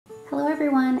Hello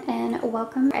everyone and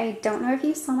welcome. I don't know if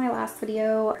you saw my last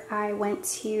video. I went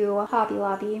to Hobby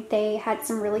Lobby. They had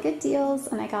some really good deals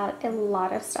and I got a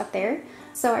lot of stuff there.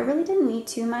 So I really didn't need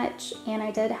too much, and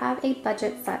I did have a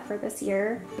budget set for this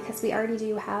year because we already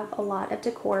do have a lot of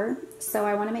decor. So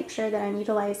I want to make sure that I'm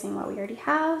utilizing what we already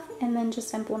have and then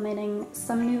just implementing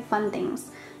some new fun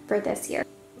things for this year.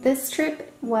 This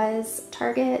trip was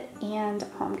Target and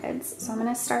HomeGoods. So I'm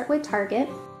going to start with Target.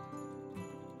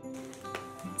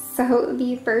 So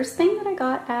the first thing that I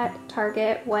got at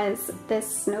Target was this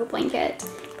snow blanket,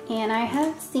 and I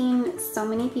have seen so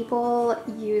many people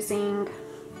using,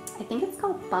 I think it's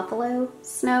called buffalo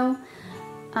snow.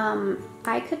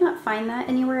 I could not find that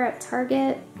anywhere at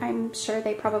Target. I'm sure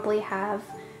they probably have,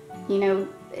 you know,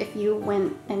 if you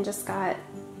went and just got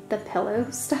the pillow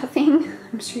stuffing,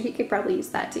 I'm sure you could probably use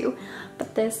that too.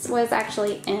 But this was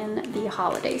actually in the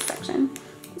holiday section.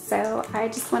 So I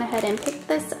just went ahead and picked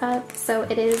this up. So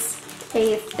it is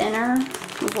a thinner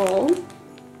roll.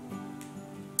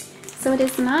 So it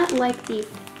is not like the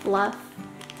fluff,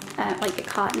 like a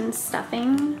cotton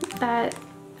stuffing that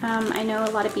I know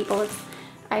a lot of people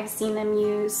I've seen them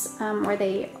use where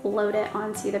they load it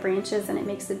onto the branches and it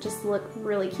makes it just look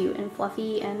really cute and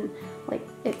fluffy and like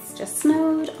it's just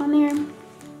snowed on there.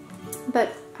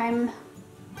 But I'm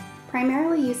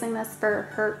primarily using this for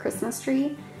her Christmas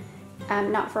tree.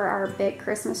 Not for our big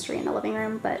Christmas tree in the living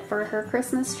room, but for her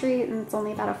Christmas tree, and it's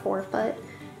only about a 4 foot.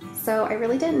 So I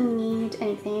really didn't need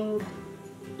anything,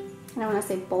 I don't want to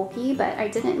say bulky, but I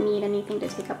didn't need anything to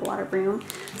take up a lot of room.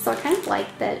 So I kind of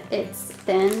like that it's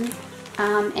thin,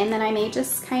 and then I may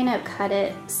just kind of cut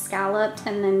it scalloped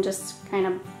and then just kind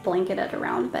of blanket it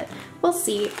around, but we'll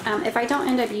see. If I don't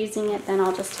end up using it, then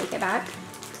I'll just take it back.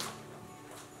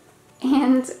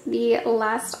 And the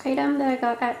last item that I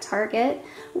got at Target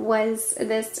was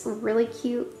this really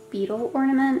cute beetle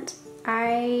ornament.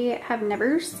 I have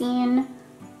never seen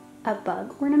a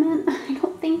bug ornament, I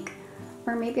don't think,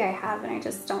 or maybe I have and I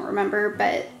just don't remember,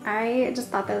 but I just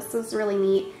thought this was really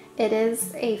neat. It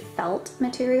is a felt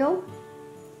material,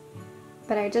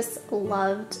 but I just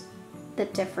loved the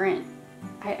different,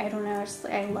 I don't know,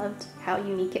 I loved how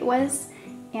unique it was.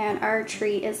 And our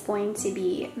tree is going to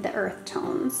be the earth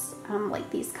tones, like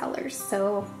these colors.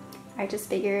 So I just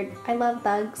figured, I love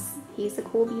bugs. He's a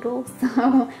cool beetle,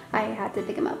 so I had to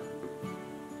pick him up.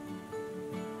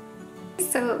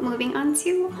 So moving on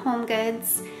to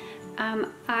HomeGoods,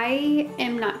 I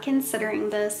am not considering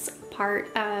this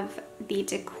part of the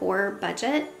decor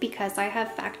budget because I have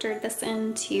factored this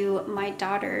into my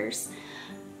daughter's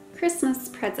Christmas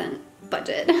present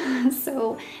budget.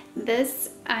 So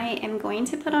this I am going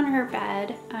to put on her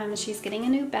bed. She's getting a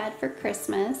new bed for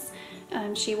Christmas.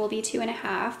 She will be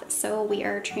 2.5, so we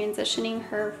are transitioning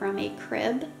her from a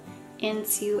crib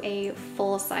into a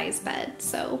full-size bed.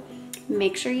 So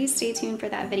make sure you stay tuned for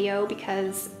that video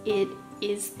because it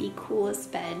is the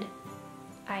coolest bed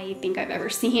I think I've ever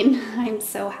seen. I'm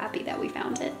so happy that we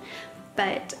found it.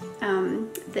 But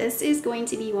this is going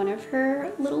to be one of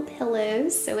her little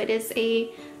pillows. So it is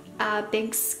a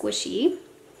big squishy,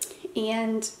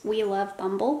 and we love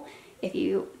Bumble. If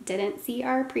you didn't see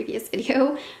our previous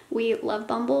video, we love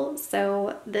Bumble,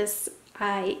 so this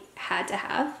I had to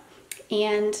have.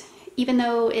 And even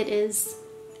though it is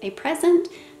a present,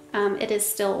 it is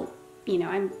still, you know,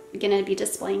 I'm gonna be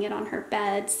displaying it on her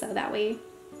bed so that way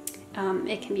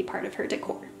it can be part of her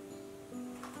decor.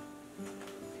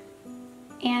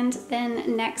 And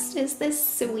then next is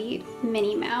this sweet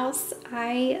Minnie Mouse.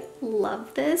 I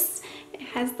love this. It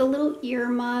has the little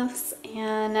earmuffs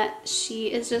and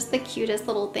she is just the cutest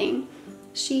little thing.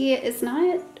 She is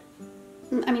not,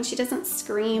 I mean, she doesn't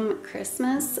scream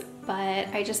Christmas, but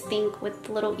I just think with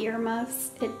the little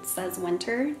earmuffs, it says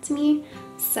winter to me.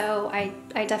 So I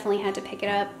definitely had to pick it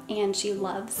up, and she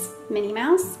loves Minnie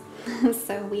Mouse.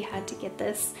 So we had to get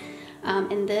this.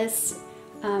 And this,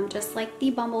 just like the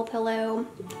Bumble pillow,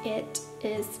 it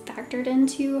is factored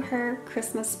into her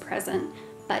Christmas present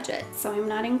budget. So I'm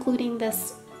not including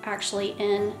this actually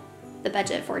in the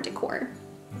budget for decor.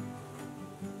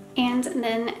 And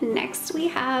then next we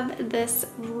have this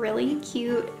really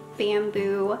cute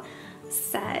bamboo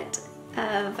set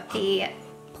of a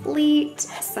plate,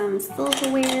 some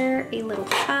silverware, a little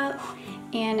cup,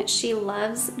 and she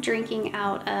loves drinking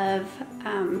out of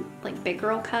like big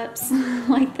girl cups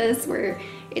like this, where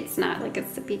it's not like a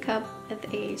sippy cup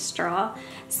with a straw.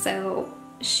 So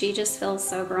she just feels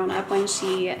so grown up when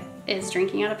she is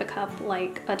drinking out of a cup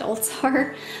like adults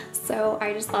are. So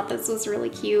I just thought this was really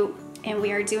cute, and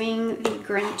we are doing the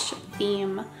Grinch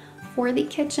theme for the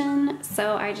kitchen,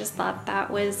 so I just thought that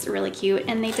was really cute.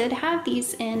 And they did have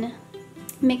these in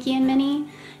Mickey and Minnie,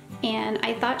 and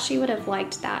I thought she would have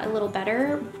liked that a little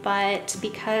better, but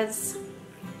because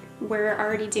we're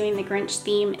already doing the Grinch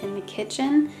theme in the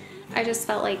kitchen, I just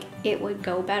felt like it would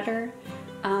go better,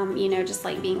 you know, just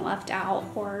like being left out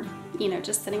or, you know,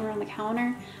 just sitting around the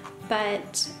counter.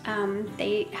 But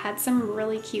they had some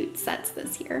really cute sets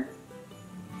this year.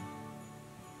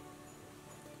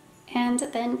 And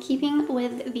then keeping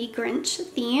with the Grinch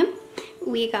theme,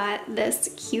 we got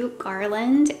this cute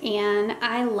garland, and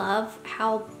I love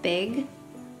how big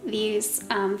these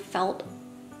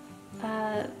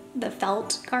the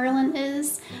felt garland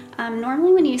is.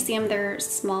 Normally when you see them, they're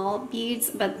small beads,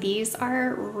 but these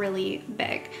are really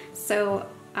big. So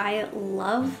I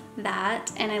love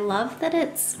that, and I love that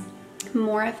it's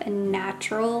more of a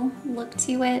natural look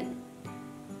to it.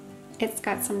 It's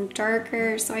got some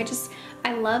darker, so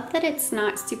I love that it's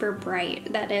not super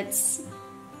bright, that it's,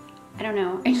 I don't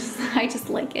know, I just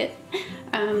like it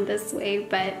this way.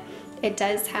 But it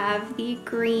does have the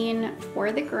green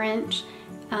for the Grinch,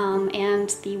 and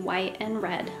the white and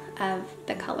red of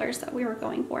the colors that we were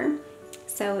going for.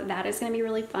 So that is going to be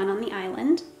really fun on the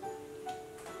island.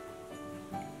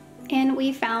 And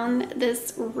we found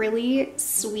this really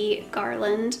sweet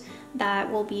garland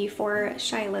that will be for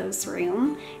Shiloh's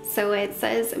room. So it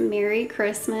says Merry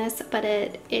Christmas, but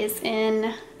it is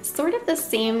in sort of the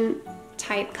same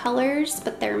type colors,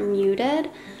 but they're muted.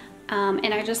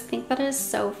 And I just think that is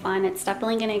so fun. It's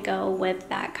definitely going to go with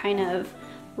that kind of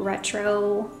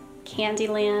retro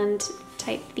Candyland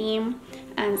type theme,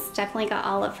 and it's definitely got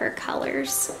all of her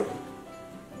colors.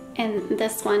 And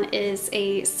this one is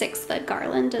a 6-foot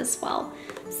garland as well,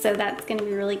 so that's going to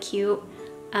be really cute.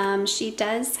 She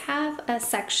does have a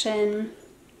section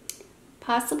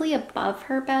possibly above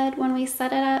her bed when we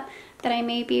set it up that I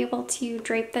may be able to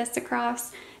drape this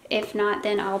across. If not,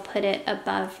 then I'll put it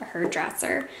above her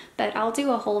dresser, but I'll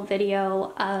do a whole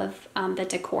video of the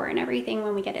decor and everything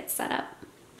when we get it set up.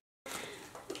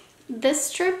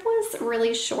 This trip was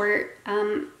really short.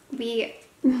 We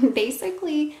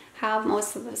basically have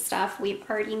most of the stuff we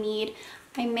already need.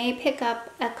 I may pick up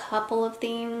a couple of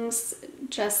things,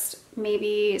 just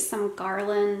maybe some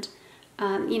garland,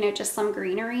 you know, just some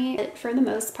greenery. But for the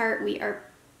most part,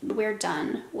 we're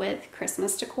done with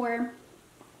Christmas decor.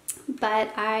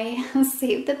 But I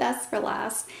saved the best for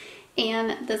last,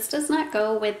 and this does not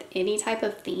go with any type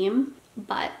of theme,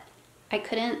 but I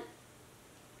couldn't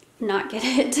not get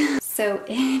it. So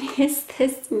it is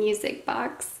this music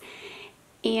box,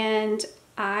 and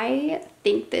I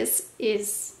think this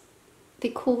is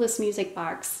the coolest music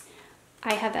box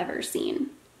I have ever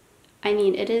seen. I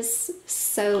mean, it is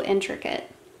so intricate.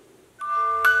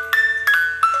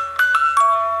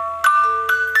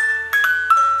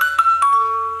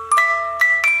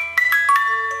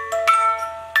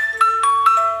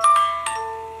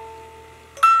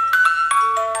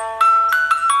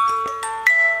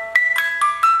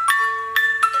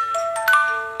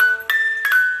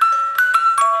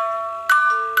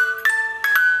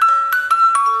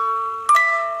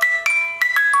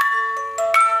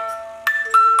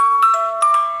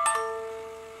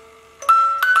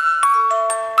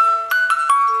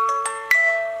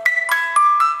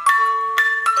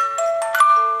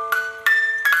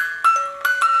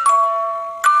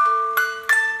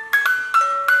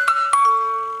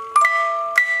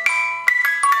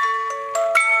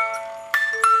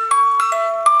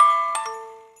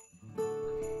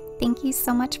 Thank you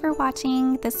so much for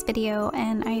watching this video,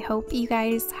 and I hope you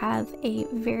guys have a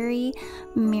very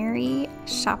merry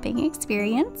shopping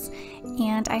experience,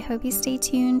 and I hope you stay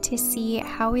tuned to see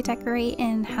how we decorate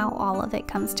and how all of it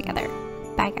comes together.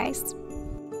 Bye guys.